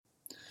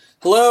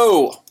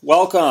Hello,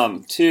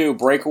 welcome to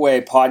Breakaway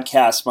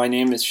Podcast. My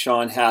name is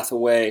Sean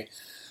Hathaway.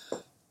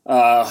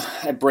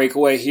 At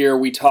Breakaway here,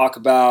 we talk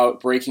about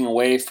breaking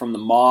away from the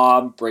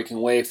mob, breaking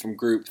away from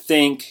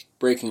groupthink,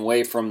 breaking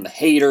away from the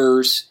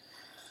haters.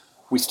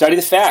 We study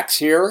the facts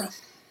here.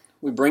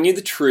 We bring you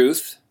the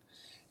truth.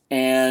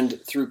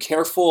 And through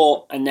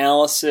careful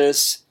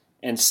analysis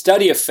and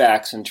study of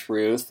facts and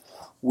truth,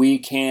 we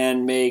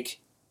can make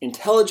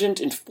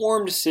intelligent,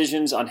 informed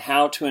decisions on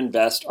how to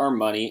invest our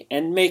money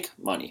and make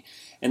money.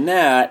 And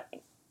that,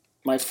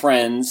 my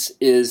friends,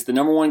 is the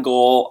number one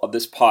goal of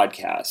this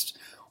podcast.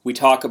 We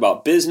talk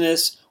about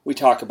business, we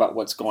talk about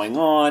what's going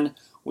on,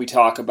 we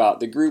talk about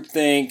the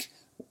groupthink,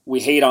 we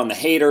hate on the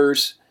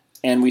haters,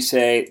 and we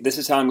say, this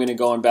is how I'm going to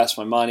go invest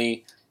my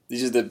money.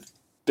 These are the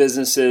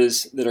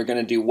businesses that are going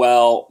to do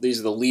well. These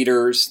are the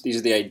leaders. These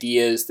are the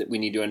ideas that we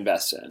need to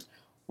invest in.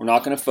 We're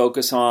not going to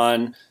focus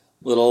on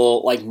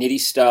little nitty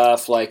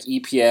stuff like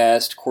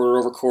EPS, quarter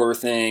over quarter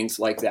things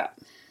like that.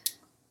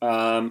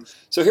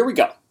 So here we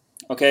go.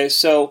 Okay,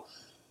 so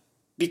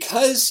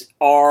because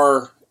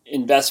our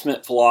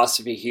investment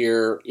philosophy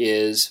here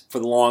is for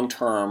the long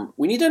term,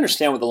 we need to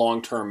understand what the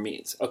long term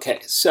means. Okay,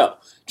 so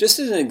just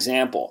as an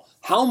example,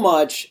 how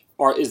much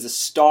is the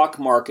stock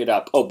market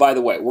up? Oh, by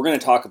the way, we're going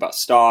to talk about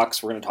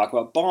stocks, we're going to talk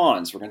about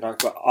bonds, we're going to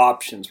talk about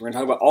options, we're going to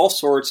talk about all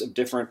sorts of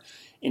different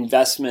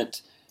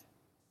investment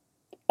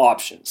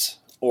options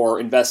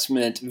or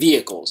investment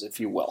vehicles, if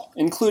you will,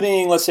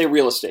 including, let's say,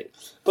 real estate.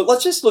 But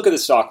let's just look at the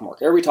stock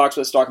market. Everybody talks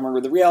about the stock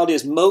market. The reality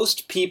is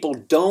most people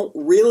don't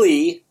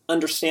really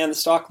understand the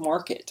stock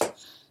market.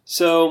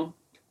 So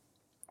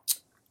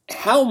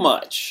how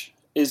much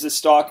is the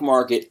stock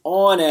market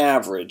on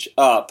average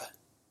up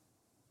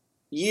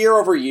year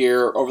over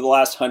year over the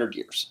last 100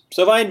 years?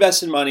 So if I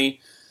invested money,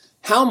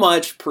 how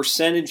much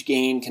percentage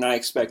gain can I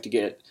expect to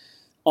get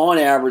on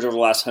average over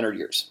the last 100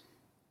 years?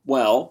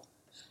 Well,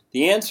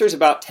 the answer is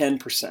about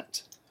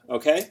 10%,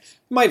 okay? It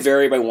might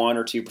vary by 1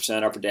 or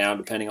 2% up or down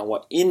depending on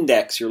what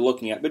index you're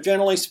looking at. But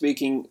generally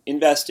speaking,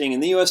 investing in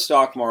the U.S.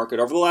 stock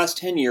market over the last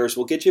 10 years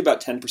will get you about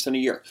 10% a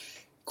year.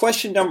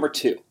 Question number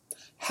 2,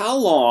 how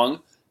long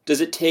does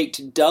it take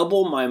to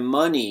double my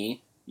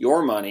money,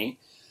 your money,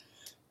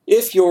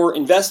 if you're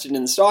invested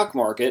in the stock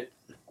market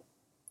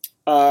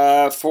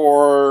at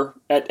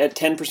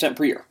 10%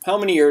 per year? How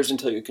many years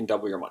until you can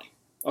double your money?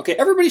 Okay,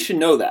 everybody should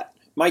know that.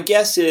 My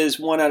guess is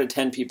 1 out of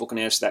 10 people can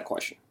answer that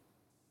question.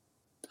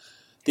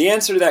 The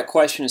answer to that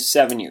question is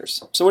 7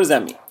 years. So what does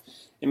that mean?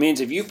 It means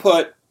if you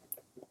put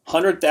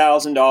 $100,000,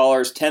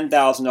 $10,000,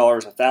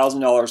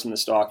 $1,000 in the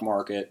stock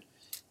market,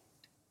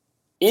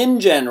 in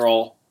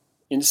general,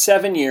 in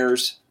 7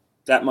 years,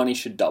 that money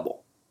should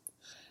double.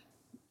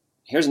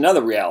 Here's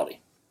another reality.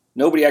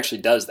 Nobody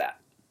actually does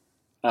that.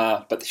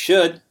 But they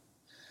should.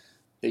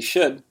 They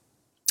should.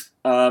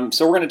 So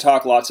we're going to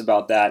talk lots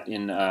about that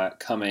in the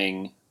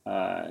coming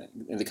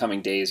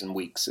days and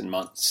weeks and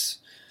months.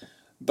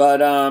 But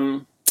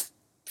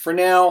for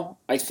now,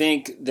 I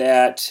think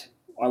that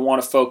I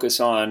want to focus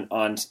on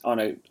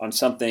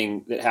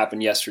something that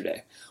happened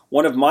yesterday.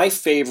 One of my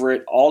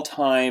favorite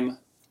all-time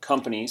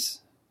companies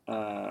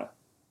and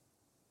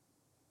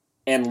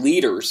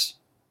leaders,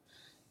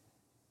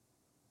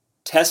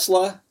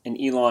 Tesla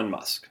and Elon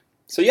Musk.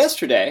 So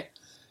yesterday,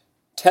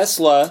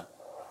 Tesla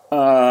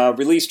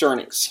released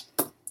earnings.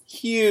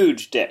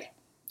 Huge day.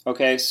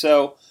 Okay,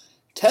 so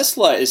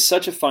Tesla is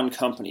such a fun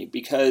company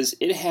because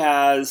it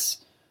is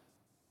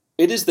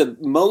the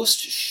most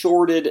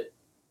shorted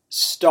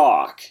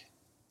stock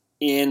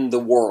in the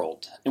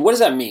world. And what does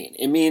that mean?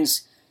 It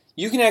means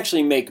you can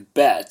actually make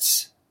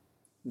bets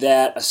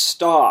that a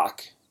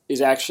stock is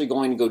actually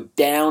going to go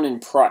down in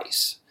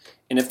price.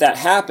 And if that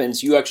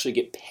happens, you actually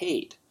get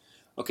paid.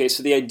 Okay,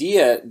 so the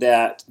idea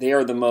that they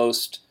are the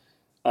most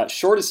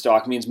shortest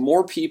stock means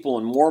more people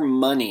and more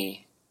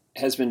money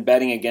has been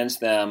betting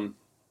against them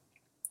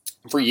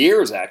for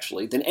years,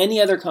 actually, than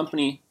any other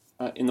company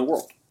in the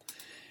world.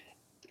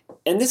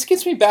 And this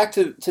gets me back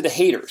to the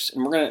haters.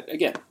 And we're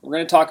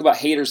going to talk about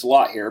haters a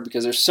lot here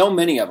because there's so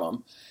many of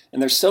them,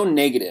 and they're so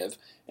negative,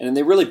 and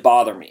they really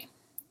bother me.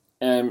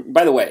 And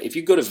by the way, if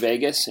you go to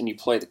Vegas and you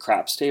play the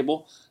craps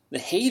table, the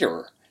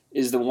hater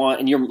is the one,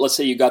 and let's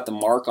say you got the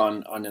mark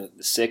on the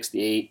 6,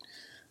 the 8,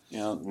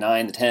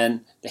 9, the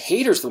 10. The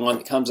hater's the one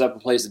that comes up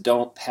and plays the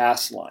don't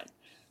pass line.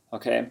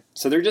 Okay,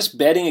 so they're just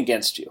betting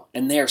against you,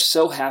 and they are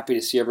so happy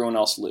to see everyone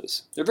else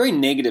lose. They're very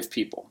negative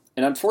people,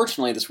 and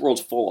unfortunately, this world's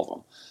full of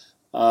them.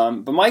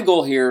 But my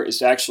goal here is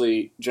to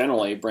actually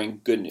generally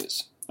bring good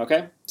news.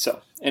 Okay, so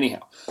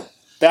anyhow,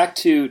 back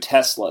to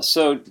Tesla.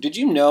 So did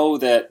you know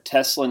that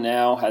Tesla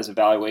now has a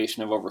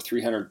valuation of over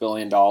 $300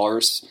 billion?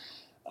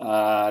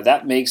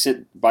 That makes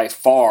it by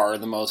far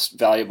the most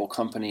valuable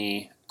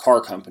car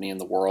company in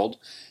the world.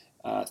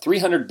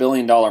 $300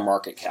 billion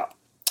market cap.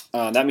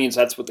 That means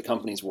that's what the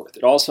company's worth.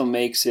 It also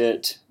makes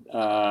it,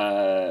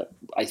 I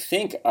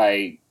think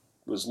I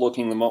was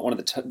looking one of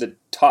the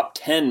top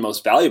 10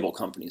 most valuable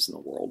companies in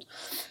the world.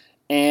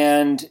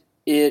 And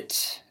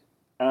it,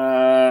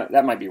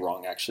 that might be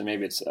wrong actually,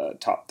 maybe it's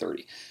top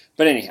 30.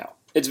 But anyhow,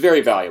 it's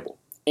very valuable.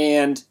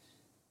 And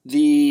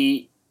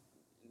it's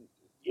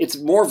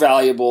more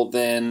valuable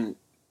than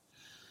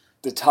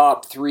the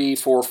top 3,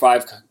 4,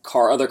 5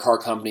 other car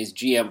companies,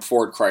 GM,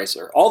 Ford,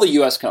 Chrysler. All the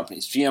U.S.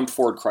 companies, GM,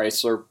 Ford,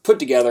 Chrysler, put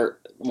together,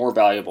 more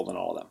valuable than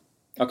all of them.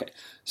 Okay,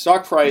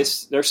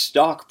 their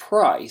stock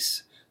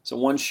price, so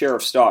one share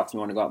of stock, if you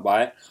want to go out and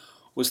buy it,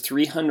 was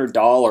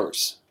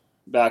 $300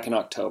 back in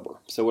October.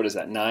 So what is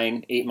that,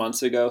 8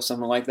 months ago,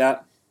 something like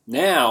that?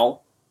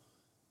 Now,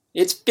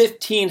 it's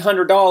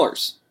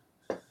 $1,500.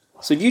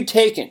 So if you'd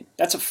taken,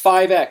 that's a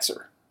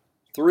 5Xer.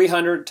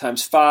 300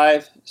 times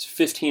 5 is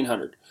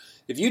 1,500.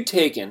 If you'd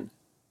taken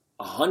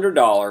 $100,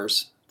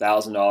 $1,000,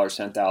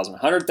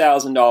 $10,000,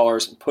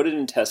 $100,000 and put it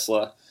in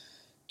Tesla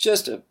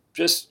just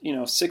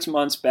 6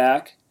 months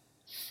back,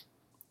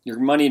 your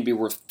money would be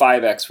worth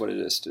 5x what it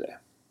is today.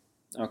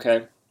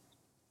 Okay,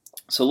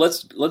 so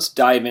let's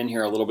dive in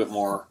here a little bit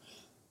more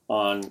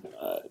on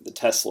the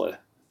Tesla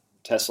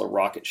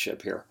rocket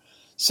ship here.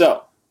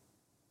 So,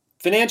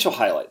 financial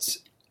highlights.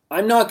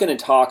 I'm not going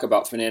to talk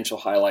about financial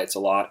highlights a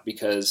lot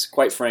because,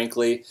 quite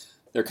frankly,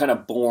 they're kind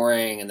of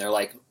boring and they're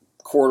like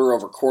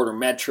quarter-over-quarter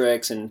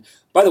metrics. And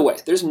by the way,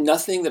 there's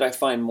nothing that I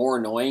find more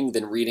annoying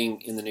than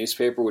reading in the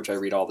newspaper, which I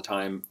read all the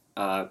time,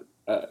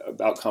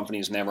 about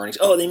companies and their earnings.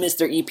 Oh, they missed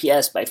their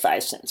EPS by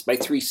 5 cents, by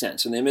 3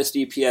 cents, and they missed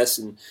EPS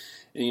and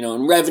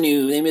in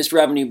revenue. They missed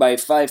revenue by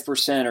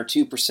 5% or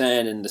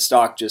 2%, and the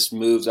stock just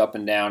moves up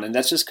and down, and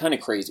that's just kind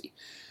of crazy.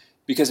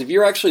 Because if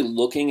you're actually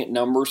looking at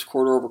numbers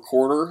quarter over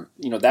quarter,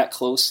 that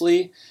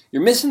closely,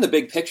 you're missing the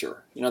big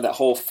picture. That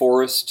whole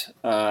forest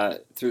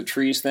through the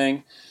trees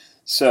thing.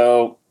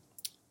 So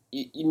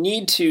you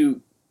need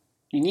to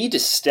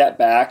step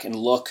back and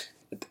look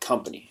at the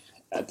company,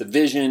 at the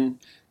vision,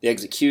 the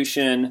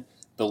execution,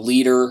 the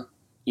leader,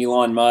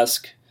 Elon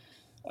Musk,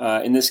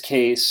 in this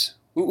case,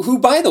 who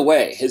by the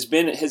way has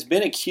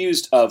been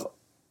accused of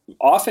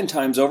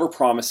oftentimes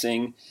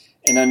overpromising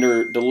and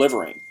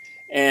under-delivering.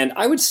 And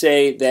I would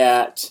say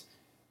that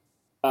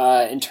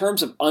in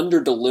terms of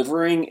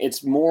under-delivering,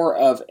 it's more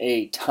of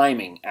a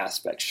timing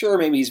aspect. Sure,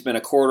 maybe he's been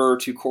a quarter or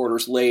 2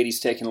 quarters late. He's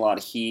taken a lot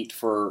of heat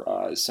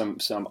for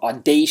some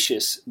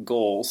audacious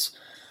goals.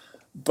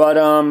 But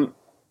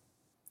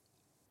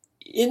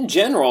in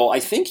general, I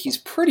think he's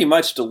pretty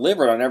much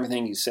delivered on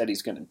everything he said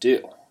he's going to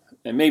do.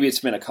 And maybe it's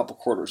been a couple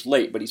quarters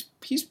late, but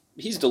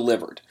he's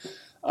delivered.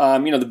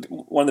 One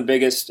of the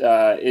biggest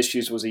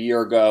issues was a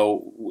year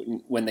ago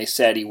when they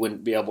said he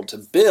wouldn't be able to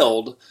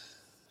build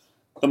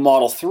the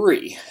Model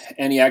 3,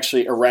 and he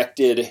actually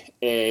erected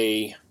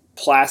a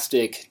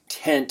plastic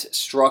tent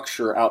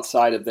structure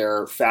outside of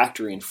their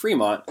factory in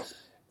Fremont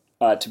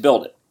to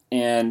build it.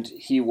 And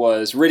he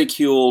was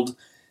ridiculed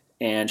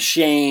and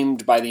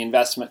shamed by the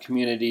investment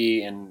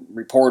community and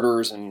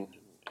reporters and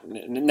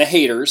the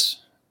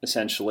haters,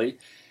 essentially.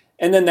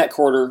 And then that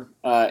quarter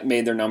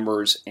made their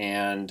numbers,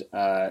 and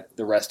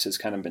the rest has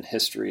kind of been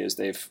history as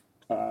they've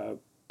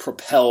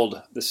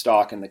propelled the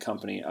stock and the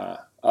company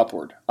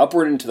upward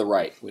and to the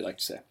right, we like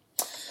to say.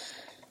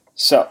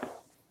 So,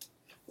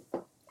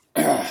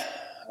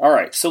 all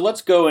right, so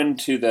let's go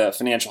into the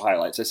financial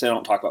highlights. I say I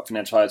don't talk about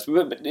financial highlights,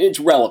 but it's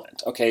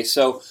relevant. Okay,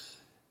 so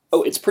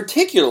it's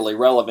particularly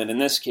relevant in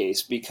this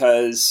case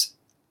because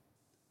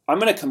I'm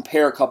going to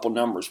compare a couple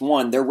numbers.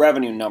 One, their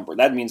revenue number.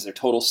 That means their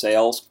total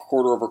sales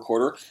quarter over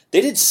quarter.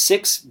 They did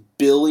 $6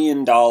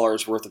 billion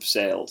worth of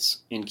sales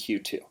in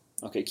Q2.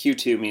 Okay,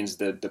 Q2 means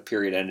the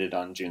period ended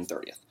on June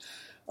 30th.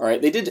 All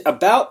right, they did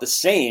about the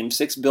same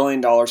 $6 billion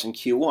in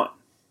Q1.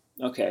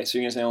 Okay, so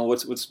you're going to say, well,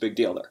 what's the big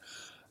deal there?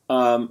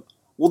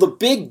 Well, the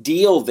big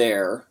deal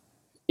there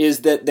is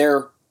that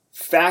their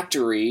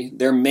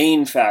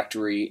main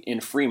factory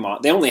in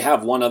Fremont, they only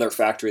have one other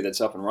factory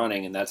that's up and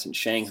running, and that's in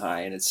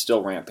Shanghai, and it's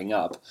still ramping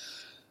up.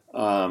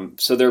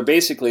 So their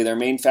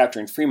main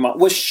factory in Fremont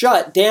was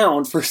shut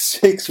down for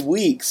 6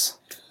 weeks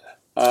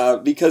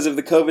because of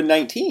the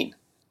COVID-19.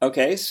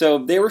 Okay, so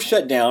they were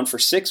shut down for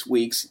 6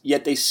 weeks,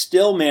 yet they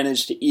still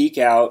managed to eke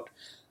out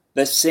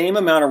the same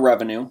amount of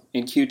revenue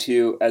in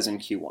Q2 as in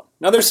Q1.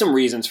 Now, there's some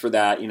reasons for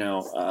that,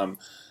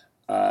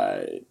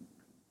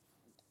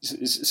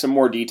 some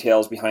more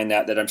details behind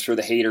that I'm sure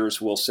the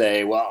haters will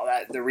say, well,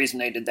 the reason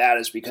they did that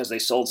is because they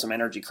sold some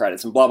energy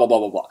credits and blah, blah, blah,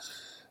 blah, blah.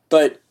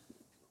 But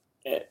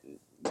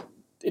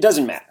it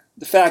doesn't matter.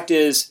 The fact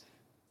is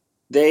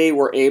they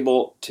were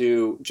able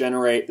to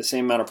generate the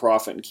same amount of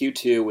profit in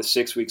Q2 with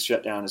 6 weeks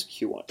shut down as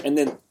Q1.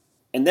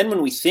 And then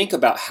when we think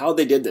about how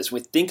they did this,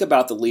 we think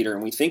about the leader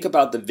and we think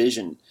about the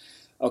vision,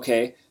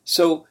 okay?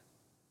 So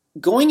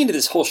going into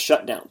this whole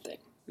shutdown thing,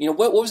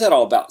 what was that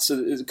all about? So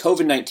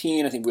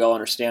COVID-19, I think we all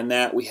understand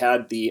that. We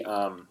had the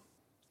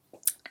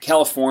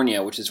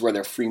California, which is where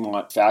their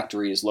Fremont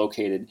factory is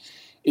located,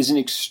 is an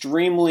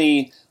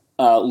extremely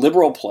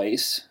liberal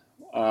place,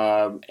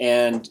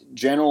 and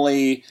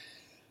generally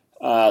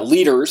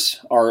leaders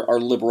are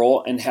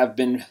liberal and have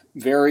been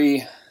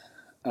very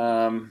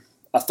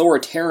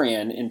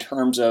authoritarian in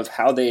terms of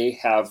how they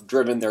have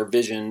driven their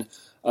vision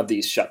of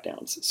these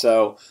shutdowns.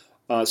 So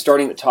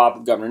starting at the top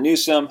of Governor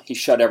Newsom, he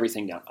shut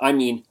everything down. I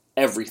mean,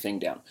 everything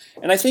down.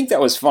 And I think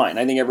that was fine.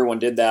 I think everyone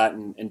did that,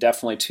 and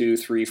definitely 2,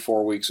 3,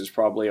 4 weeks was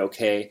probably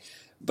okay,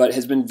 but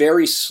has been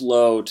very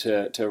slow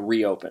to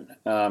reopen,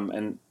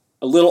 and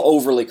a little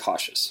overly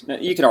cautious. Now,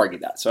 you can argue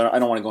that, so I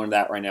don't want to go into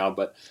that right now,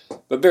 but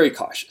very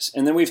cautious.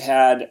 And then we've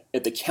had,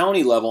 at the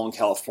county level in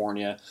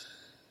California,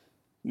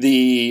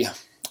 the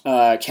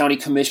county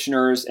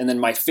commissioners, and then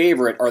my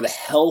favorite are the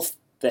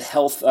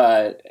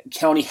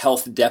county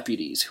health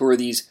deputies, who are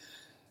these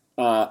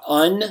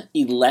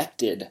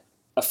unelected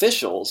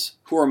officials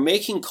who are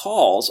making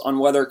calls on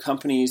whether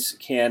companies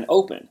can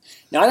open.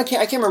 Now, I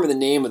can't remember the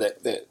name of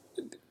the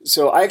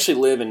so I actually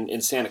live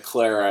in Santa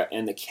Clara,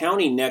 and the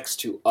county next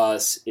to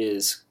us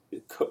is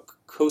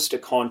Costa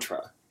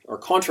Contra, or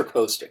Contra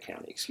Costa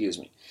County, excuse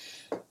me.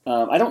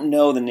 I don't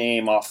know the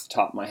name off the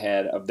top of my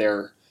head of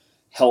their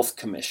health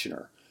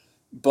commissioner,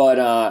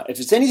 but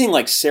if it's anything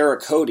like Sarah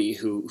Cody,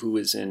 who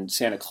is in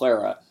Santa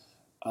Clara,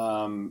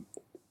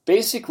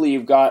 basically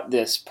you've got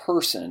this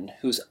person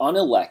who's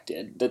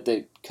unelected that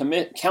the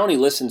county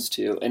listens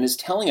to and is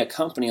telling a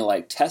company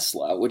like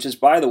Tesla, which is,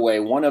 by the way,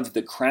 one of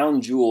the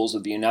crown jewels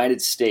of the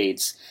United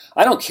States.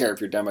 I don't care if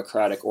you're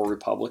Democratic or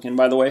Republican,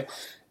 by the way.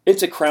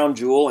 It's a crown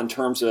jewel in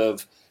terms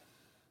of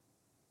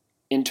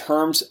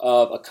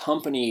a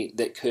company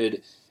that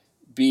could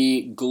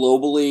be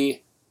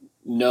globally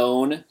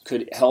known,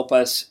 could help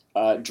us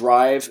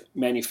drive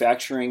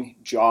manufacturing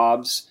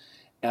jobs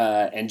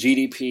and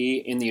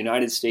GDP in the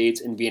United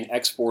States, and be an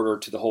exporter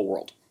to the whole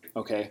world.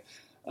 Okay,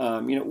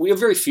 we have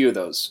very few of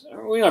those.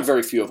 We don't have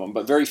very few of them,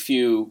 but very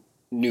few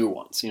new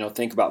ones.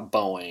 Think about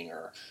Boeing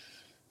or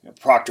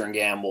Procter and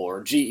Gamble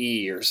or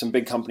GE or some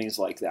big companies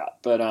like that.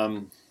 But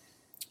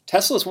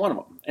Tesla is one of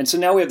them, and so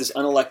now we have this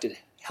unelected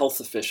health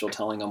official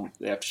telling them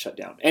they have to shut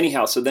down.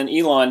 Anyhow, so then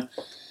Elon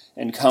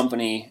and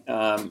company.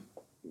 I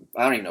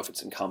don't even know if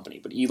it's in company,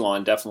 but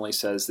Elon definitely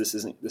says this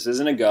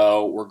isn't a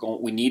go.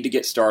 We need to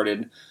get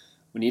started.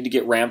 We need to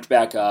get ramped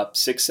back up.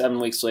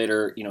 6-7 weeks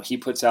later, he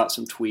puts out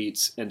some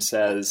tweets and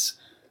says,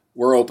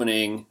 "We're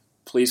opening.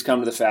 Please come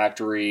to the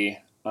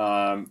factory."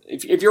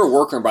 If you're a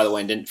worker, by the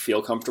way, and didn't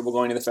feel comfortable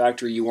going to the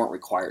factory, you weren't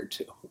required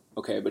to.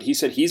 Okay, but he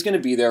said he's going to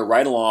be there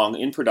right along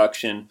in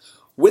production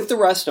with the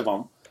rest of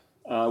them,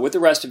 with the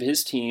rest of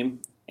his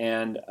team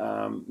and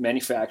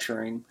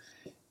manufacturing.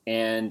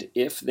 And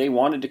if they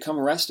wanted to come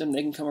arrest him,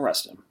 they can come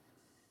arrest him.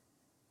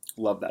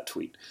 Love that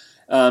tweet.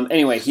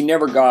 Anyway,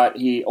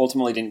 he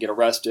ultimately didn't get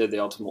arrested. They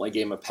ultimately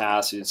gave him a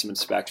pass. He did some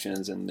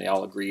inspections, and they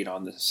all agreed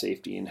on the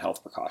safety and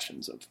health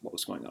precautions of what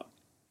was going on.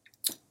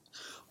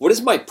 What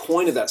is my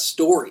point of that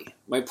story?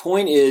 My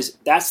point is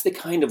that's the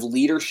kind of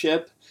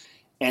leadership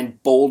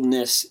and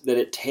boldness that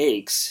it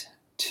takes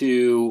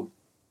to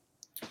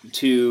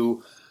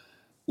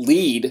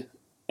lead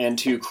and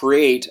to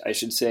create, I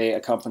should say, a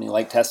company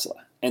like Tesla.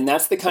 And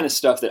that's the kind of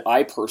stuff that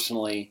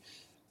personally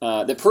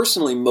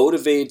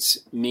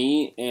motivates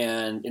me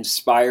and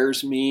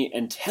inspires me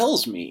and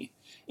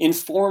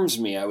informs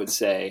me, I would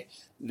say,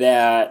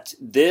 that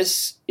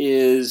this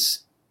is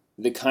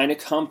the kind of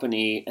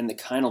company and the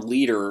kind of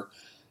leader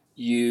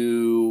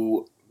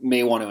you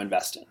may want to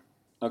invest in.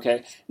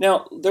 Okay?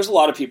 Now, there's a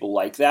lot of people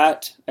like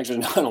that. Actually,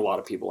 not a lot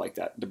of people like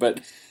that,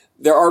 but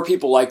there are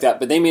people like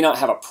that, but they may not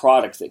have a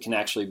product that can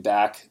actually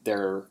back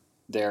their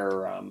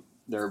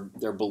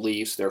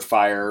beliefs, their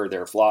fire,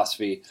 their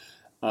philosophy.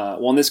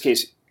 Well, in this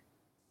case,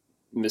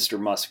 Mr.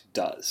 Musk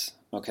does.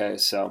 Okay,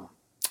 so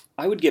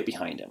I would get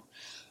behind him.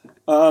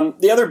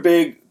 The other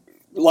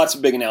lots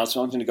of big announcements.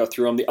 I'm going to go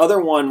through them. The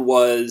other one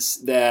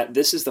was that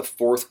this is the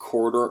 4th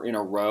quarter in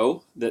a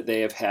row that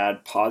they have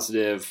had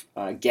positive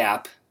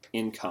GAAP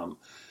income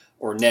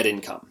or net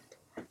income,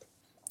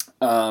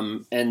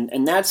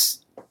 and that's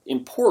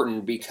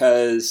important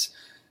because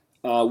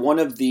one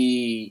of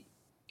the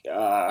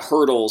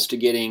hurdles to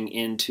getting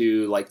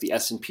into like the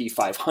S&P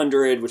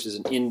 500, which is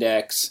an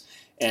index,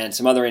 and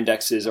some other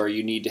indexes are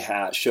you need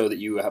to show that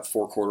you have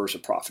 4 quarters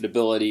of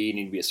profitability, you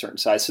need to be a certain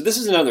size. So this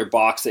is another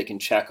box they can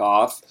check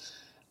off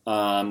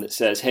that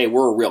says, hey,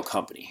 we're a real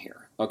company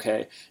here.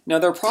 Okay. Now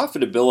their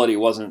profitability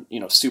wasn't,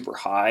 super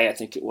high. I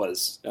think it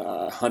was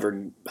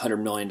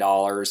 $100 million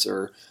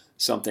or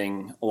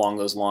something along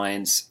those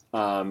lines.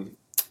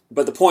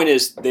 But the point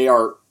is they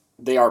are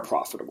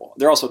profitable.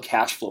 They're also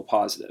cash flow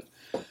positive.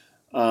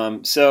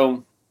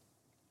 So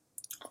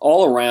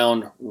all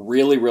around,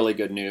 really, really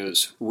good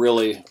news.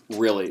 Really,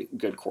 really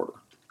good quarter.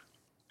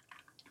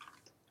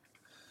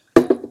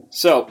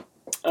 So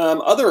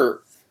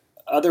other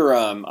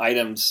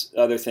items,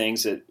 other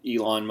things that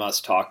Elon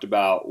Musk talked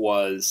about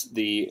was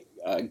the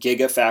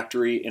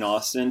Gigafactory in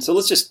Austin. So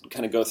let's just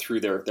kind of go through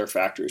their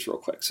factories real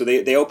quick. So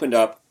they opened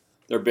up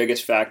their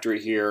biggest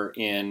factory here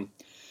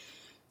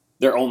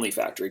their only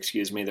factory,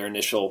 their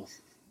initial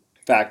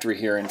factory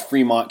here in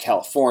Fremont,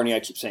 California. I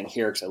keep saying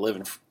here because I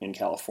live in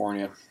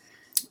California.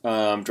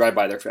 Drive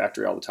by their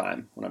factory all the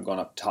time when I'm going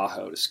up to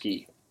Tahoe to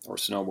ski or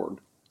snowboard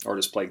or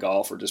just play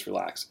golf or just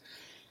relax.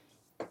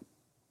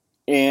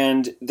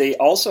 And they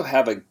also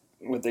have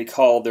what they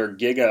call their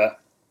Giga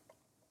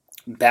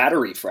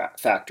battery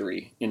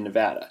factory in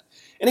Nevada.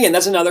 And again,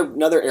 that's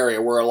another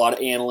area where a lot of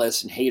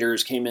analysts and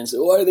haters came in and said,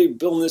 why are they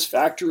building this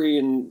factory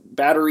and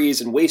batteries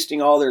and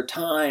wasting all their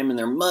time and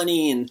their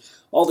money and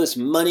all this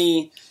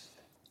money?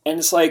 And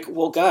it's like,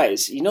 well,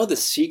 guys, the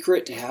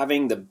secret to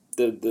having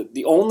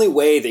the only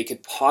way they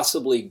could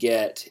possibly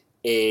get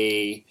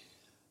an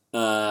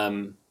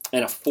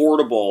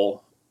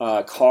affordable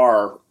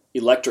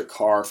electric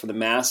car for the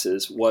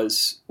masses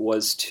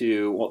was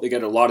to, well, they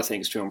got a lot of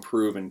things to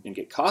improve and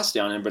get costs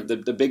down, but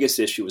the biggest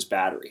issue was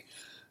battery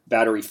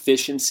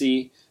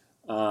efficiency,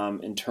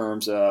 in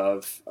terms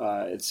of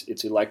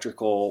its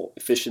electrical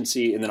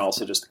efficiency, and then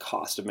also just the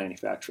cost of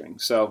manufacturing.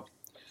 So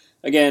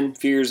again, a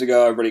few years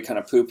ago, everybody kind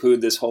of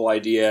poo-pooed this whole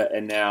idea,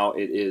 and now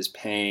it is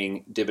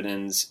paying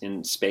dividends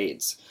in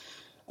spades.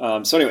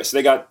 So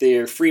they got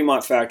their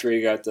Fremont factory,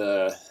 they got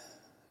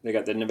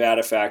the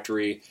Nevada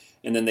factory,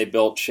 and then they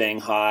built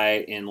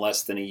Shanghai in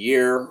less than a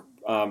year.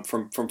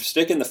 From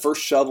sticking the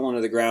first shovel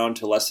into the ground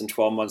to less than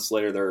 12 months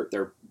later,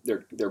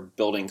 they're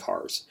building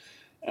cars.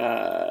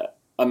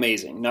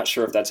 Amazing. Not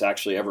sure if that's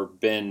actually ever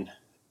been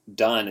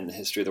done in the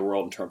history of the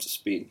world in terms of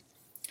speed.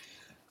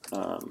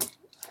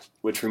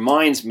 Which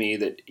reminds me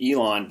that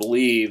Elon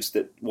believes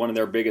that one of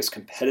their biggest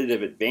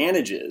competitive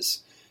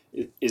advantages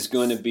is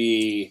going to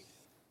be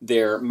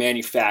their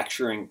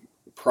manufacturing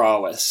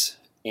prowess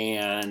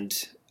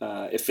and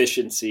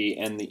efficiency,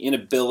 and the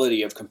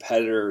inability of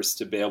competitors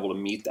to be able to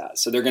meet that.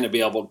 So they're going to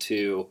be able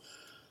to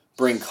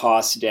bring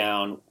costs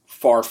down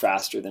far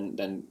faster than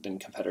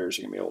competitors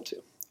are going to be able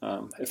to.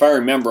 If I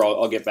remember,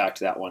 I'll get back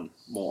to that one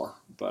more.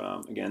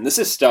 But again, this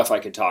is stuff I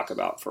could talk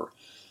about for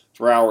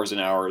hours and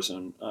hours,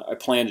 and I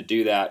plan to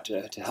do that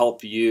to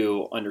help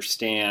you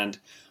understand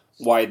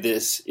why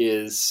this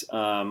is,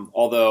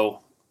 although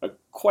a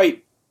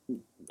quite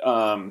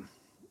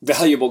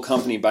valuable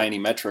company by any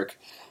metric,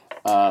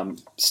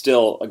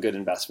 still a good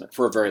investment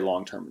for a very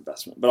long-term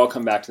investment. But I'll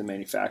come back to the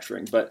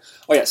manufacturing. So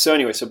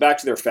back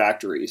to their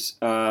factories.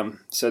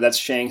 So that's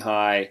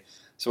Shanghai.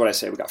 So what I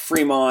say, we got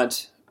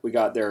Fremont, we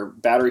got their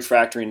battery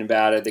factory in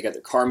Nevada, they got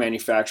their car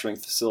manufacturing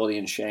facility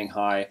in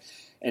Shanghai,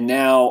 and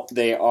now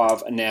they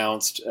have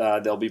announced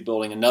they'll be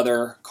building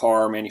another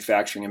car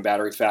manufacturing and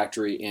battery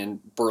factory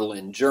in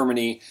Berlin,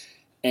 Germany,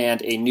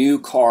 and a new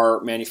car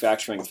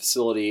manufacturing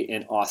facility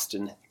in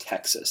Austin,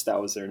 Texas.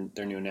 That was their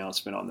new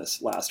announcement on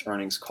this last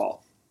earnings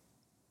call.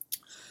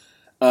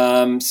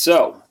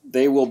 So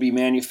they will be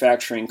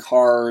manufacturing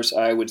cars,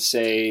 I would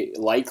say,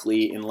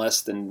 likely in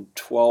less than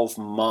 12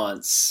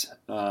 months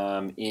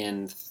on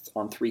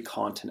 3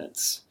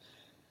 continents.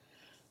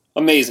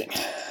 Amazing.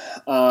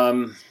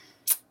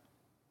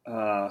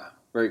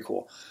 Very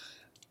cool.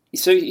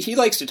 So he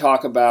likes to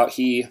talk about,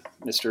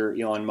 Mr.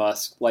 Elon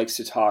Musk, likes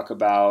to talk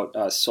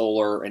about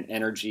solar and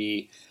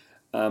energy.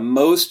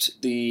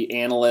 Most the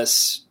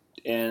analysts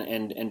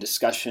and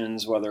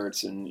discussions, whether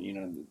it's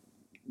in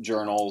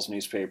journals,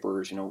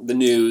 newspapers, the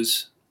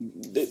news,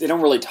 they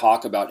don't really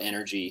talk about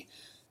energy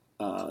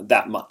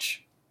that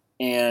much.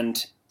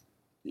 And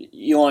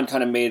Elon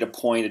kind of made a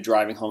point of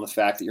driving home the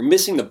fact that you're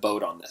missing the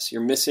boat on this.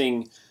 You're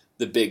missing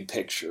the big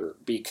picture,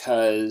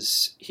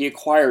 because he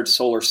acquired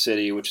Solar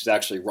City, which is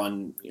actually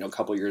run, a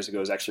couple of years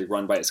ago, is actually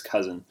run by his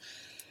cousin.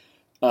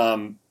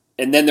 And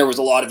then there was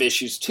a lot of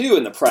issues too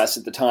in the press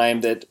at the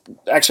time that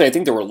actually I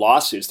think there were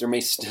lawsuits. There may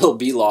still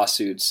be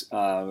lawsuits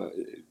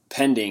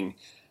pending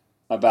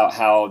about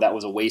how that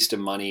was a waste of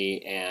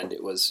money, and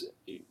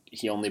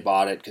he only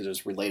bought it because it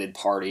was a related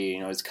party.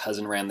 His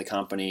cousin ran the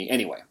company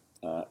anyway.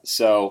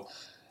 So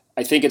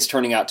I think it's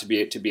turning out to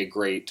be a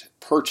great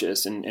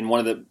purchase. And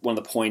one of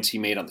the points he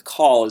made on the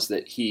call is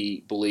that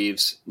he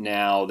believes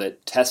now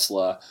that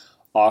Tesla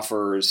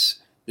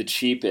offers the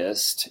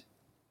cheapest,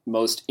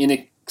 most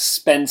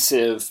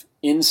inexpensive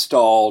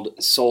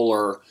installed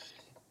solar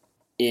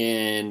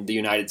in the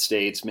United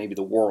States, maybe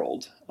the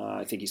world.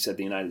 I think he said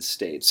the United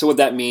States. So what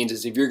that means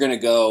is if you're going to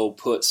go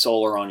put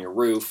solar on your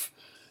roof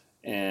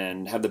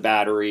and have the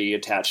battery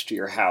attached to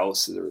your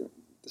house,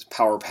 this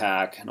power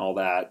pack and all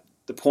that,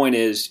 the point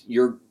is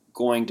you're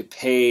going to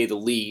pay the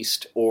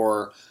least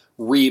or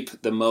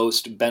reap the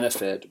most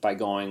benefit by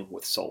going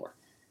with solar.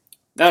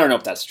 I don't know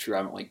if that's true.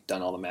 I haven't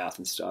done all the math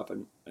and stuff,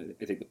 and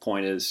I think the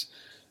point is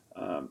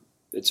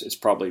it's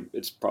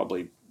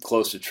probably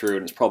close to true,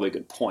 and it's probably a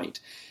good point.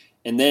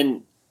 And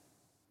then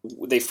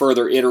they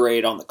further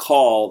iterate on the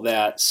call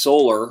that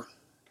solar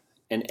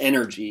and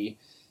energy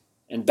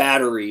and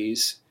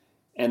batteries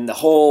and the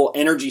whole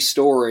energy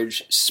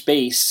storage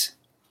space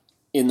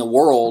in the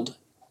world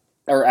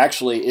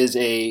is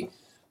a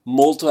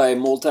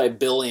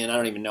multi-billion, I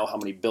don't even know how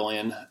many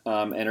billion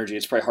energy.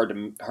 It's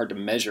probably hard to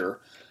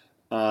measure.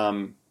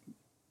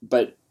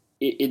 But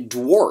it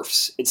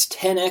dwarfs. It's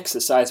 10x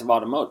the size of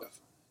automotive.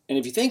 And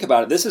if you think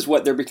about it, this is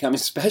what they're becoming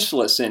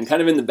specialists in,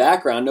 kind of in the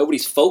background.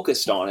 Nobody's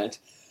focused on it.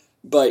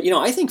 But,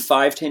 I think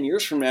 5-10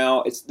 years from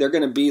now, they're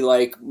going to be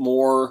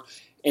more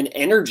an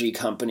energy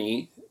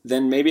company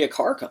than maybe a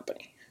car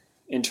company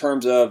in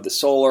terms of the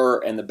solar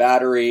and the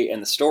battery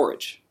and the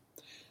storage.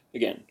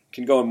 Again,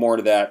 can go more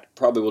to that.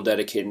 Probably will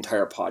dedicate an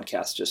entire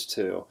podcast just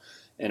to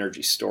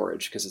energy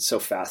storage because it's so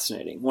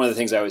fascinating. One of the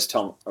things I always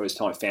tell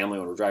my family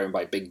when we're driving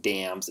by big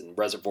dams and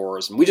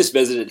reservoirs, and we just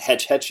visited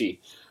Hetch Hetchy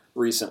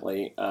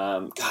recently.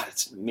 God,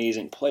 it's an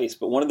amazing place.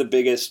 But one of the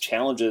biggest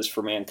challenges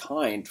for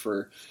mankind,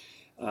 for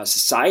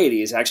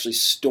society, is actually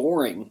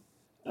storing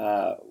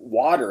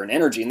water and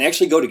energy, and they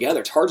actually go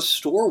together. It's hard to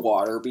store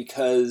water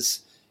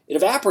because it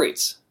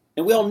evaporates,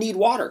 and we all need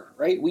water,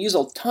 right? We use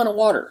a ton of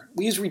water.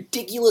 We use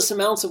ridiculous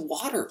amounts of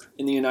water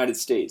in the United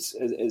States.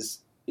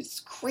 It's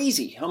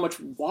crazy how much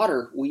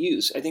water we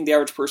use. I think the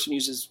average person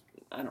uses,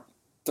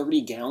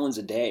 30 gallons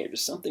a day, or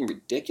just something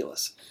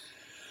ridiculous.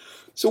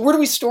 So where do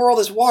we store all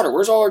this water?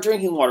 Where's all our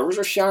drinking water? Where's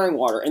our showering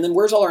water? And then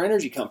where's all our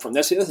energy come from?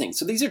 That's the other thing.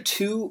 So these are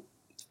two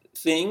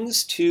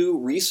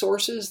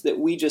resources that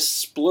we just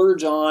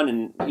splurge on,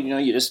 and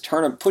you just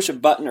push a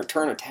button or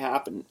turn a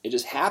tap and it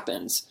just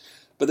happens.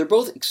 But they're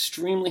both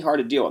extremely hard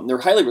to deal with. And they're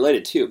highly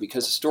related too,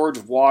 because the storage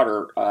of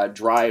water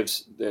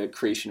drives the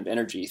creation of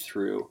energy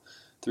through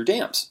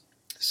dams.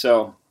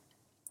 So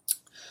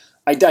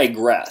I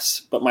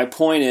digress, but my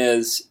point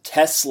is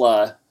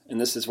Tesla, and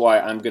this is why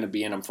I'm going to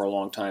be in them for a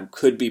long time,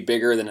 could be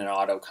bigger than an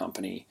auto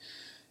company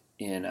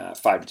in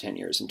 5 to 10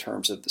 years in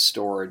terms of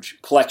the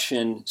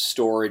collection,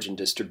 storage, and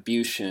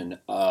distribution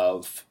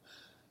of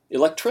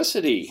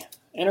electricity,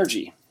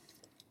 energy.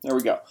 There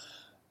we go.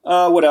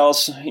 What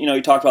else?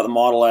 You talked about the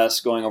Model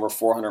S going over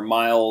 400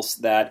 miles.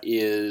 That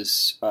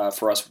is,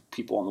 for us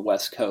people on the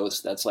West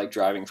Coast, that's like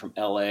driving from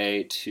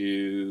LA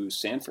to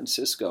San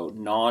Francisco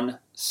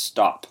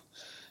non-stop.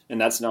 And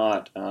that's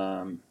not,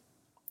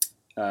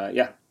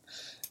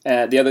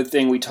 The other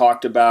thing we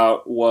talked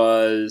about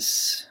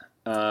was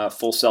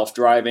full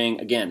self-driving.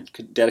 Again,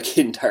 could dedicate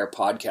an entire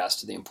podcast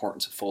to the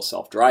importance of full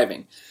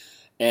self-driving.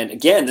 And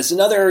again, this is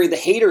another area the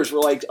haters were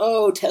like,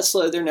 oh,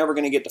 Tesla, they're never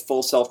going to get to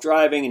full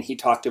self-driving. And he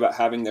talked about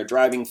having their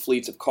driving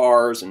fleets of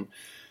cars. And,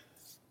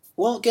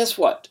 well, guess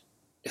what?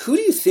 Who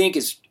do you think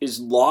is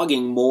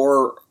logging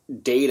more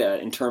data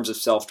in terms of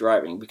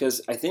self-driving?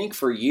 Because I think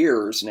for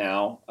years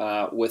now,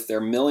 with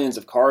their millions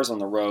of cars on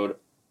the road,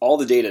 all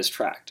the data is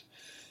tracked.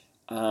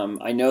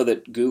 I know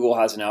that Google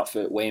has an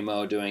outfit,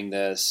 Waymo, doing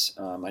this.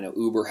 I know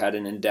Uber had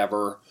an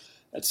endeavor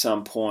at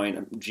some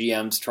point.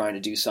 GM's trying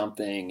to do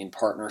something in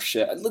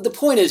partnership. The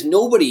point is,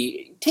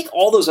 take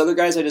all those other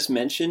guys I just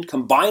mentioned,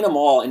 combine them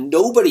all, and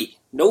nobody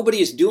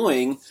is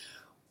doing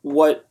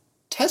what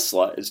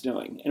Tesla is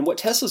doing. And what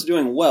Tesla's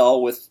doing well,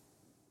 with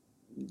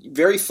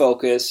very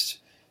focused,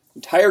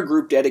 entire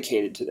group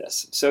dedicated to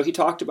this. So he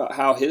talked about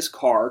how his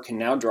car can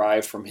now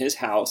drive from his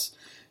house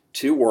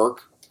to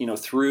work,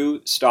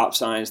 through stop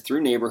signs,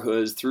 through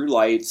neighborhoods, through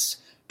lights,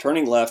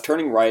 turning left,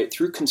 turning right,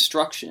 through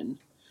construction,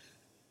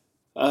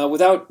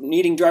 without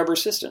needing driver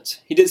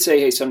assistance. He did say,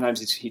 hey,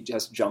 sometimes he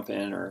has to jump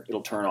in or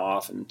it'll turn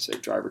off and say,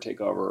 driver,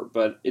 take over.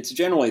 But it's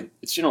generally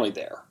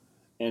there.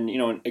 And,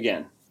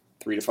 again,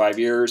 3 to 5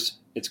 years,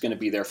 it's going to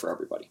be there for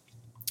everybody.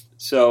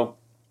 So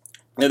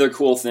another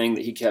cool thing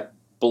that he kept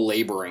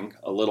belaboring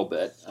a little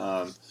bit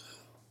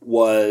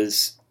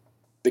was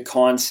the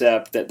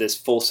concept that this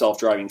full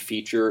self-driving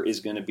feature is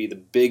going to be the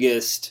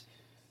biggest,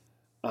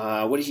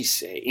 what did he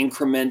say,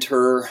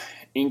 incrementer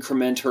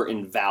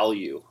in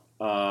value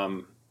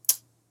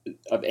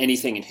of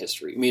anything in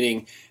history.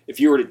 Meaning, if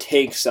you were to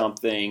take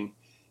something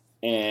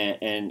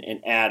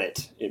and add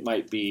it, it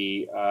might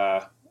be,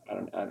 I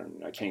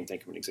can't even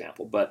think of an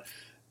example, but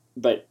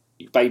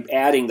by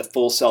adding the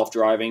full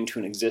self-driving to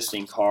an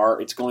existing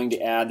car, it's going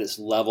to add this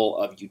level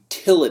of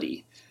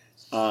utility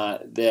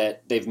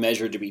that they've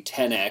measured to be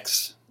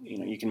 10x.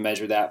 You can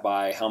measure that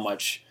by how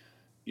much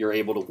you're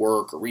able to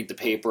work or read the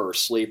paper or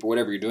sleep or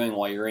whatever you're doing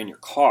while you're in your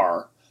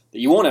car that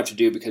you won't have to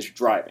do because you're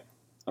driving.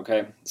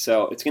 Okay,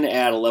 so it's going to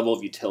add a level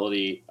of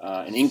utility,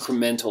 an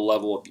incremental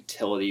level of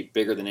utility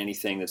bigger than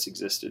anything that's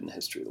existed in the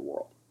history of the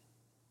world.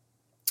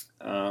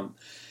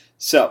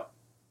 So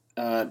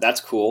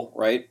that's cool,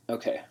 right?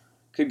 Okay,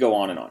 could go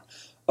on and on.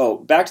 Oh,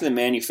 back to the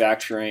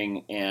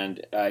manufacturing,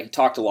 and he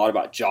talked a lot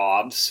about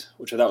jobs,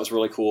 which I thought was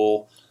really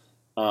cool.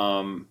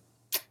 So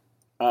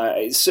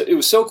it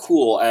was so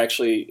cool. I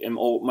actually am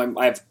old.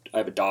 I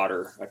have a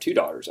daughter, two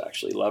daughters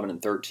actually, 11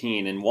 and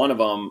 13, and one of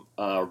them,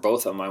 or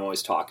both of them, I'm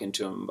always talking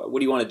to them about what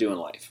do you want to do in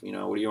life?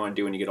 What do you want to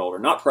do when you get older?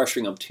 Not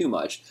pressuring them too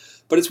much,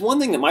 but it's one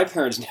thing that my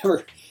parents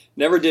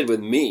never did with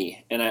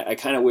me, and I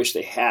kind of wish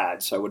they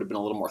had. So I would have been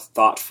a little more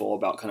thoughtful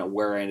about kind of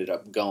where I ended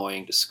up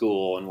going to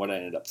school and what I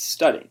ended up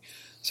studying.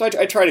 So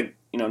I try to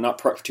not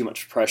put too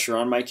much pressure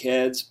on my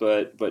kids,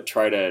 but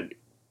try to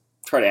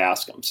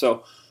ask them.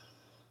 So.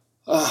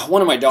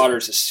 One of my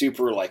daughters is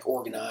super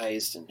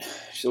organized, and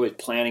she's always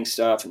planning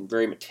stuff and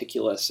very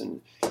meticulous.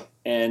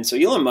 And so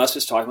Elon Musk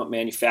was talking about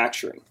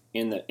manufacturing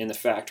in the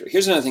factory.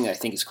 Here's another thing that I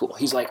think is cool.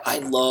 He's like, I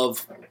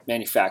love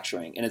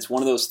manufacturing, and it's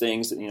one of those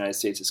things that in the United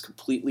States is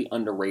completely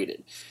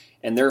underrated.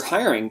 And they're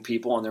hiring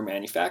people on their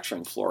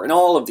manufacturing floor and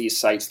all of these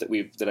sites that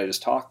I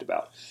just talked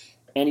about.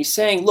 And he's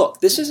saying,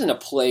 look, this isn't a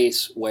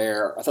place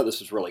where, I thought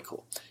this was really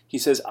cool. He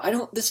says,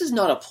 this is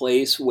not a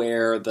place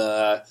where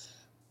the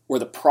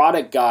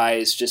product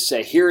guys just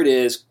say, here it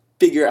is,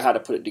 figure out how to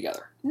put it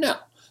together. No.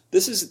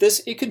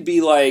 It could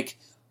be like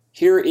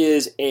here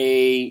is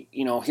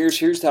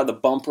here's how the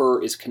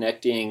bumper is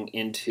connecting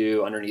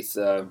into underneath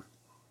kind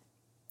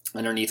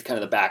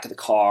of the back of the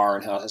car,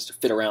 and how it has to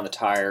fit around the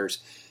tires.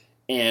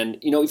 And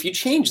if you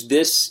change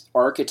this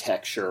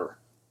architecture,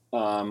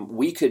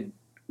 we could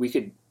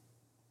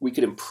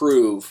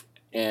improve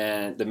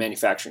and the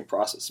manufacturing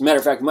process. As a matter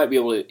of fact, we might be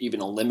able to even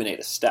eliminate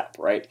a step,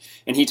 right?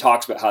 And he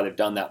talks about how they've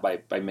done that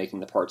by making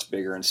the parts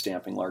bigger and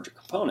stamping larger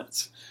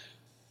components.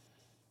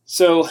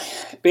 So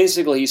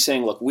basically, he's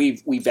saying, look,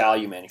 we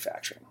value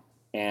manufacturing,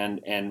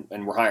 and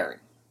we're hiring.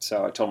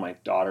 So I told my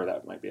daughter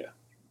that might be a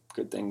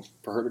good thing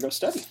for her to go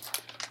study.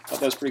 I thought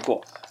that was pretty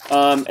cool.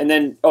 And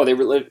then,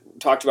 they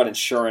talked about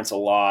insurance a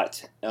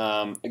lot.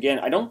 Again,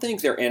 I don't think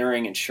they're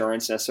entering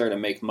insurance necessarily to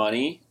make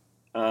money.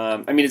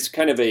 It's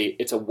kind of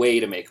it's a way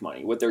to make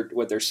money. What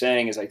they're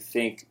saying is, I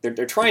think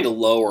they're trying to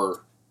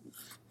lower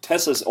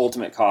Tesla's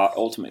ultimate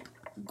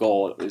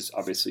goal is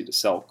obviously to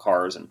sell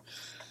cars and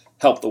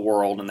help the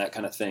world and that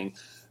kind of thing.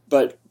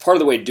 But part of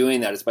the way of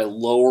doing that is by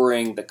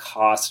lowering the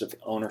cost of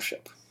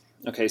ownership.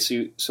 Okay,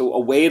 so a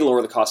way to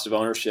lower the cost of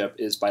ownership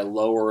is by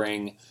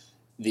lowering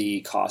the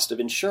cost of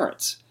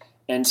insurance.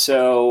 And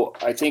so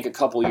I think a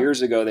couple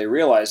years ago, they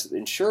realized that the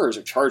insurers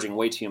are charging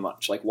way too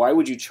much. Like, why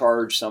would you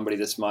charge somebody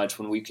this much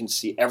when we can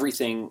see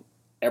everything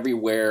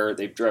everywhere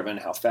they've driven,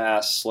 how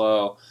fast,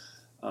 slow,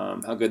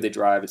 how good they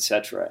drive,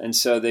 etc. And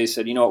so they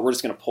said, you know what, we're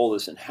just going to pull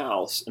this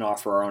in-house and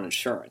offer our own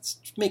insurance.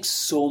 It makes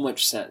so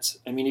much sense.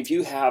 I mean, if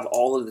you have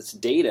all of this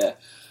data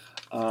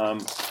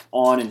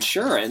on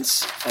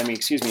insurance,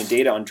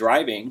 data on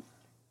driving,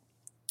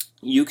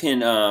 you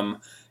can,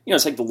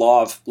 it's like the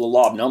law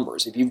of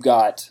numbers. If you've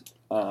got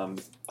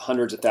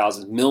hundreds of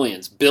thousands,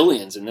 millions,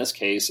 billions in this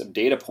case of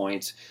data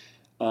points,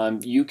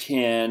 you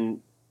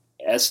can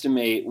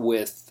estimate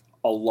with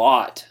a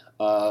lot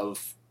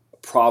of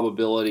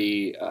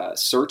probability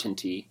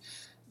certainty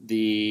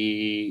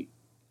the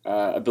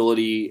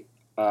ability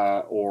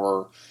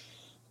or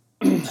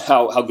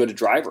how good a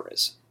driver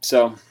is.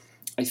 So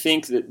I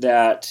think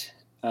that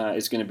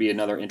is going to be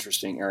another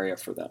interesting area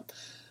for them.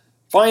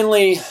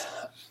 Finally, he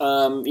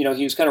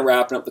was kind of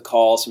wrapping up the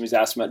call. Somebody's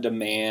asked about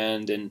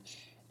demand, and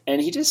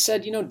he just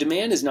said,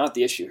 demand is not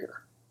the issue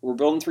here. We're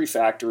building 3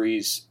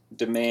 factories.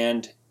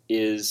 Demand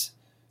is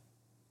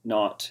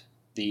not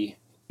the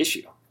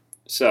issue.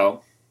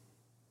 So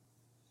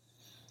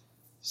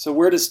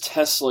where does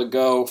Tesla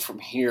go from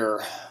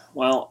here?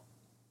 Well,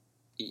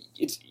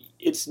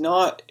 it's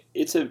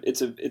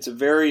a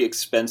very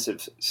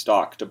expensive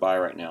stock to buy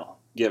right now,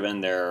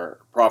 given their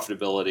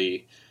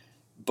profitability.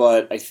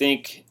 But I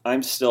think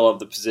I'm still of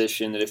the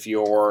position that if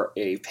you're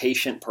a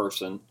patient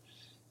person,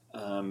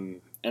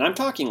 and I'm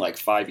talking like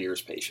 5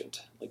 years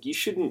patient, like you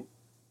shouldn't.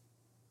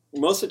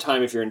 Most of the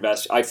time, if you're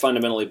investing, I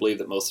fundamentally believe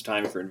that most of the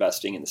time, if you're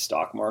investing in the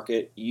stock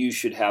market, you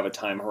should have a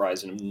time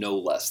horizon of no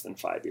less than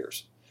 5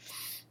 years.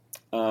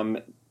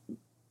 But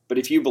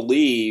if you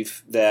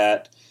believe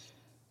that,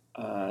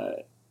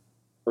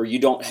 or you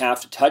don't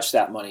have to touch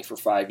that money for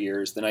 5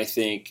 years, then I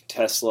think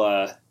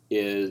Tesla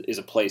is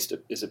a place to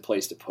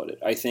put it.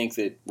 I think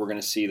that we're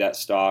going to see that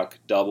stock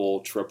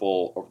double,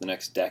 triple over the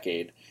next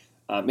decade,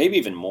 maybe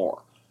even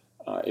more,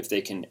 if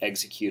they can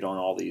execute on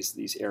all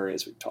these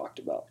areas we've talked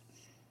about.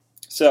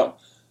 So,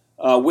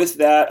 with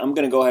that, I'm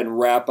going to go ahead and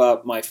wrap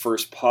up my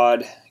first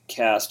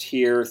podcast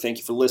here. Thank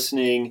you for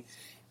listening.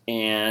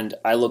 And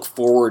I look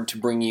forward to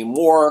bringing you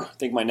more. I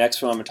think my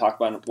next one, I'm going to talk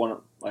about one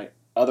of my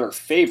other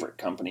favorite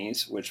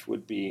companies, which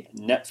would be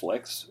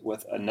Netflix,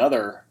 with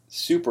another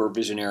super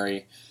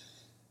visionary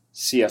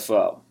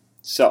CFO.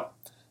 So,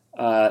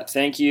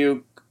 thank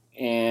you,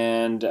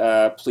 and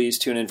please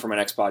tune in for my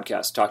next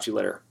podcast. Talk to you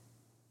later.